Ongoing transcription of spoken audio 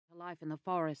life in the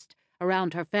forest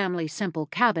around her family's simple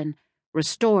cabin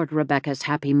restored Rebecca's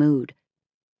happy mood.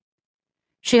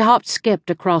 She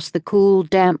hop-skipped across the cool,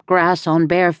 damp grass on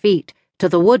bare feet to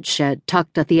the woodshed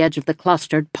tucked at the edge of the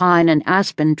clustered pine and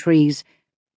aspen trees.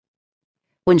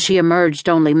 When she emerged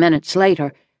only minutes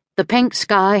later, the pink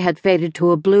sky had faded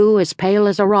to a blue as pale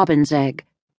as a robin's egg.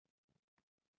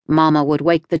 Mama would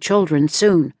wake the children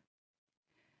soon.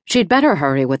 She'd better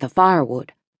hurry with the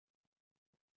firewood.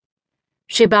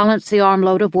 She balanced the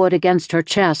armload of wood against her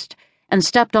chest and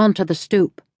stepped onto the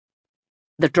stoop.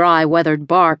 The dry, weathered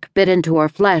bark bit into her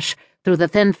flesh through the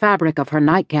thin fabric of her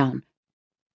nightgown.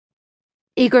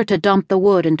 Eager to dump the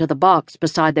wood into the box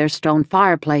beside their stone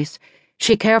fireplace,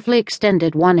 she carefully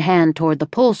extended one hand toward the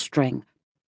pull string.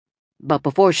 But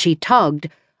before she tugged,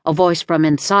 a voice from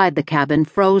inside the cabin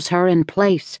froze her in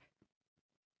place.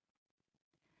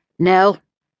 "Nell,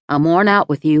 I'm worn out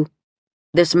with you.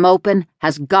 This moping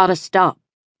has gotta stop."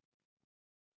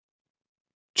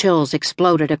 Chills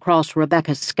exploded across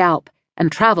Rebecca's scalp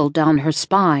and traveled down her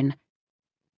spine.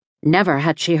 Never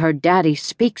had she heard Daddy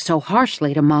speak so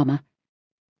harshly to Mama.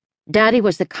 Daddy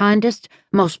was the kindest,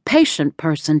 most patient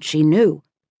person she knew.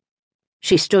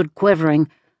 She stood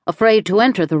quivering, afraid to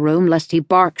enter the room lest he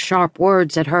bark sharp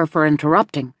words at her for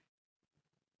interrupting.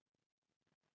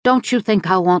 "Don't you think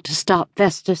I want to stop,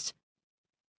 Festus?"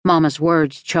 Mama's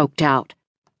words choked out.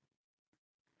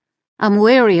 "I'm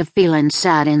weary of feeling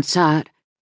sad inside.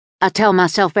 I tell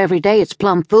myself every day it's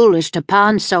plumb foolish to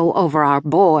pine so over our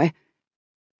boy.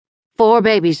 4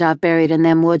 babies I've buried in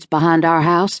them woods behind our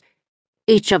house.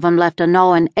 Each of 'em left a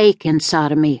gnawing ache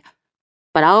inside of me.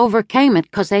 But I overcame it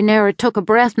 'cause they ne'er took a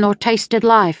breath nor tasted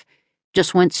life,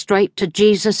 just went straight to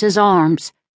Jesus'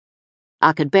 arms.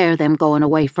 I could bear them going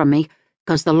away from me,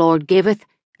 'cause the Lord giveth,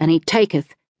 and He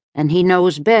taketh, and He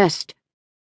knows best.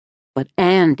 But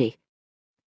Andy—"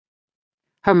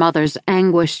 Her mother's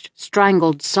anguished,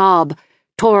 strangled sob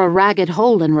tore a ragged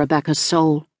hole in Rebecca's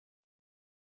soul.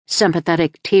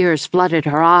 Sympathetic tears flooded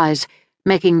her eyes,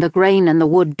 making the grain in the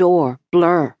wood door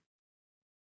blur.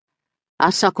 "I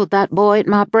suckled that boy at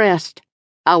my breast.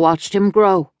 I watched him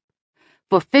grow.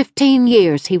 For 15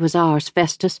 years he was ours,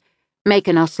 Festus,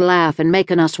 making us laugh and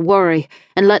making us worry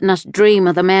and letting us dream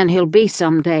of the man he'll be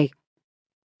someday.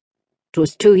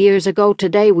 'Twas 2 years ago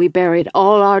today we buried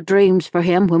all our dreams for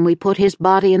him when we put his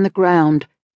body in the ground."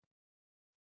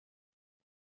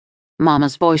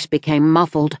 Mama's voice became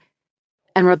muffled,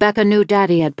 and Rebecca knew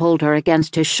Daddy had pulled her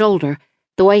against his shoulder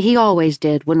the way he always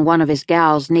did when one of his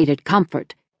gals needed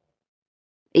comfort.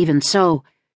 Even so,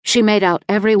 she made out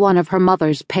every one of her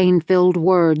mother's pain-filled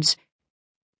words.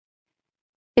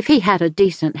 If he had a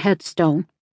decent headstone,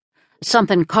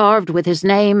 something carved with his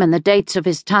name and the dates of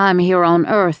his time here on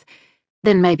earth,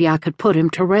 then maybe I could put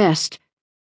him to rest.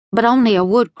 But only a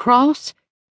wood cross?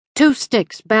 2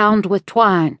 sticks bound with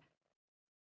twine.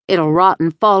 It'll rot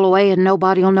and fall away and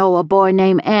nobody'll know a boy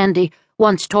named Andy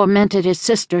once tormented his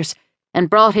sisters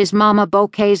and brought his mama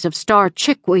bouquets of star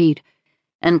chickweed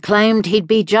and claimed he'd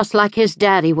be just like his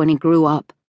daddy when he grew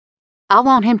up. I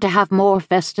want him to have more,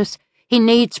 Festus. He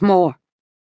needs more."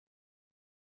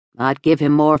 "I'd give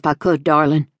him more if I could,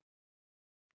 darling."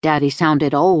 Daddy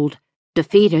sounded old,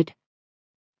 defeated.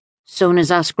 "Soon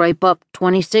as I scrape up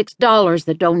 $26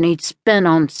 that don't need spent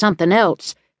on something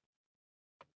else."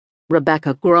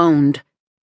 Rebecca groaned.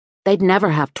 They'd never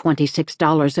have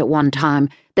 $26 at one time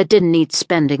that didn't need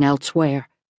spending elsewhere.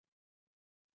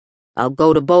 "I'll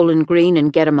go to Bowling Green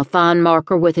and get him a fine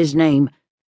marker with his name,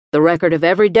 the record of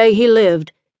every day he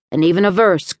lived, and even a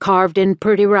verse carved in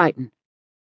pretty writing."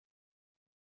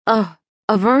 A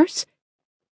verse?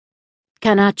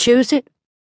 Can I choose it?"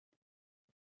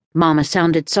 Mama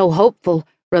sounded so hopeful,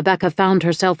 Rebecca found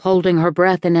herself holding her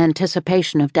breath in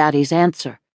anticipation of Daddy's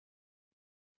answer.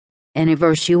 "Any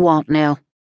verse you want, Nell.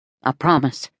 I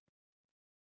promise."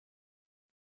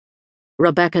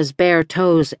 Rebecca's bare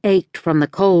toes ached from the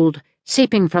cold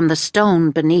seeping from the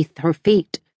stone beneath her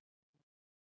feet.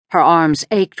 Her arms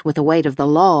ached with the weight of the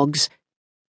logs,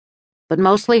 but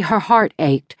mostly her heart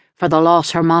ached for the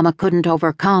loss her mama couldn't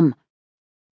overcome.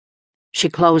 She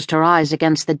closed her eyes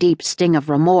against the deep sting of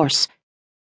remorse.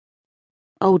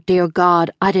 "Oh, dear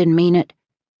God, I didn't mean it.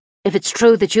 If it's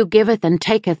true that you giveth and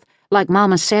taketh, like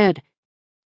Mama said,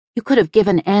 you could have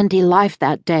given Andy life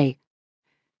that day."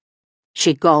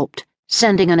 She gulped,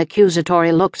 sending an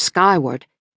accusatory look skyward.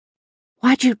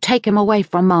 "Why'd you take him away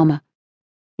from Mama?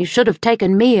 You should have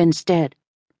taken me instead."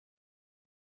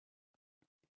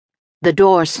 The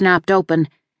door snapped open,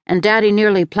 and Daddy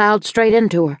nearly plowed straight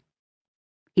into her.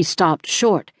 He stopped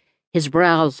short, his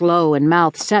brows low and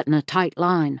mouth set in a tight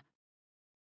line.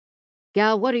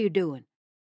 "Gal, what are you doing?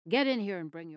 Get in here and bring your